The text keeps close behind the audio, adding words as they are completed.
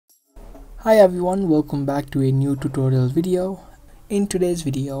Hi everyone, welcome back to a new tutorial video. In today's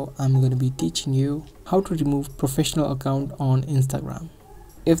video, I'm going to be teaching you how to remove professional account on Instagram.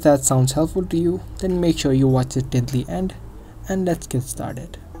 If that sounds helpful to you, then make sure you watch it till the end and let's get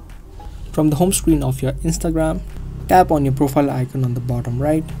started. From the home screen of your Instagram, tap on your profile icon on the bottom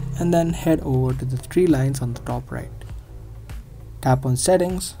right and then head over to the three lines on the top right. Tap on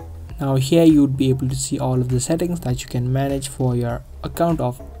settings. Now here you would be able to see all of the settings that you can manage for your account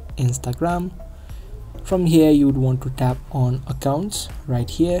of Instagram. From here you would want to tap on accounts right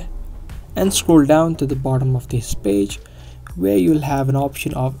here and scroll down to the bottom of this page where you'll have an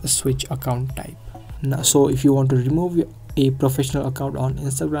option of switch account type. Now, so if you want to remove a professional account on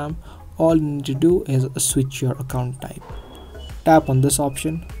Instagram, all you need to do is switch your account type. Tap on this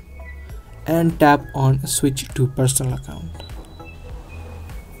option and tap on switch to personal account.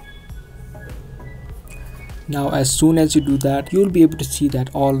 Now as soon as you do that, you'll be able to see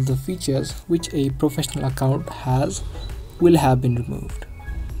that all the features which a professional account has will have been removed.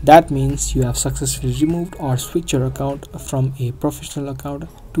 That means you have successfully removed or switched your account from a professional account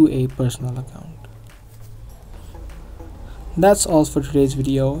to a personal account. That's all for today's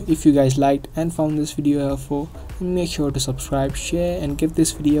video. If you guys liked and found this video helpful, then make sure to subscribe, share and give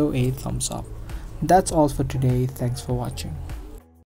this video a thumbs up. That's all for today. Thanks for watching.